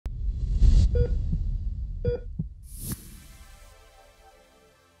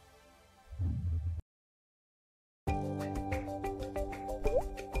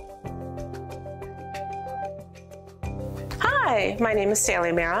Hi, my name is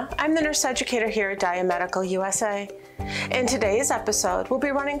Sally Mara. I'm the nurse educator here at Medical USA. In today's episode, we'll be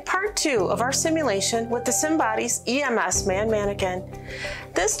running part 2 of our simulation with the SimBodies EMS-MAN Manikin.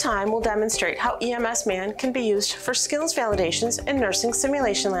 This time, we'll demonstrate how EMS-MAN can be used for skills validations in nursing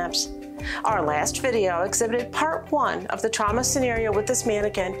simulation labs. Our last video exhibited part 1 of the trauma scenario with this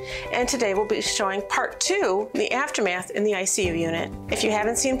mannequin, and today we'll be showing part 2, the aftermath in the ICU unit. If you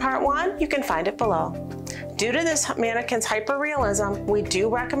haven't seen part 1, you can find it below. Due to this mannequin's hyperrealism, we do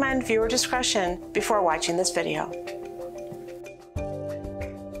recommend viewer discretion before watching this video.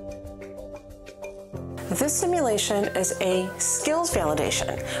 This simulation is a skills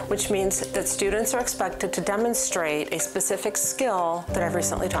validation, which means that students are expected to demonstrate a specific skill that I've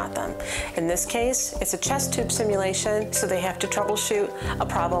recently taught them. In this case, it's a chest tube simulation, so they have to troubleshoot a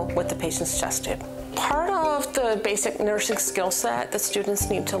problem with the patient's chest tube. Part of the basic nursing skill set that students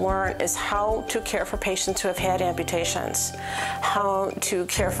need to learn is how to care for patients who have had amputations, how to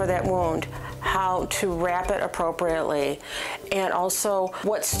care for that wound, how to wrap it appropriately, and also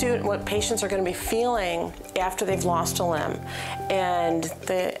what patients are going to be feeling after they've lost a limb. And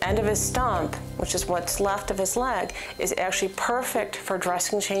the end of his stump, which is what's left of his leg, is actually perfect for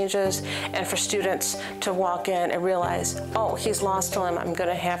dressing changes and for students to walk in and realize, oh, he's lost a limb. I'm going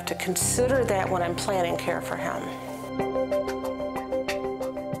to have to consider that when I'm planning care for him.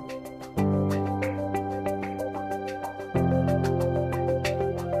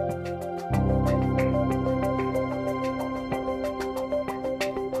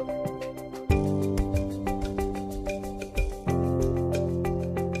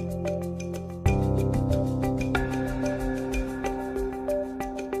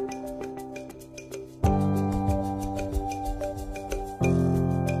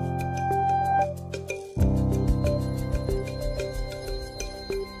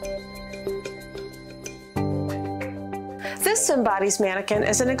 This SimBodies mannequin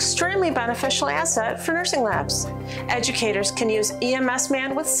is an extremely beneficial asset for nursing labs. Educators can use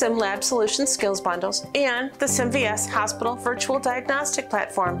EMS-MAN with SimLab Solution Skills Bundles and the SimVS Hospital Virtual Diagnostic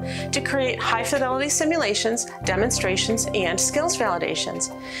Platform to create high-fidelity simulations, demonstrations, and skills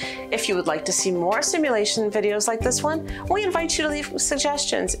validations. If you would like to see more simulation videos like this one, we invite you to leave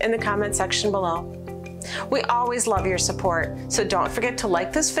suggestions in the comment section below. We always love your support, so don't forget to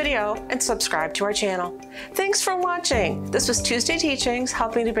like this video and subscribe to our channel. Thanks for watching. This was Tuesday Teachings,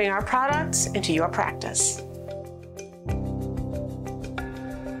 helping to bring our products into your practice.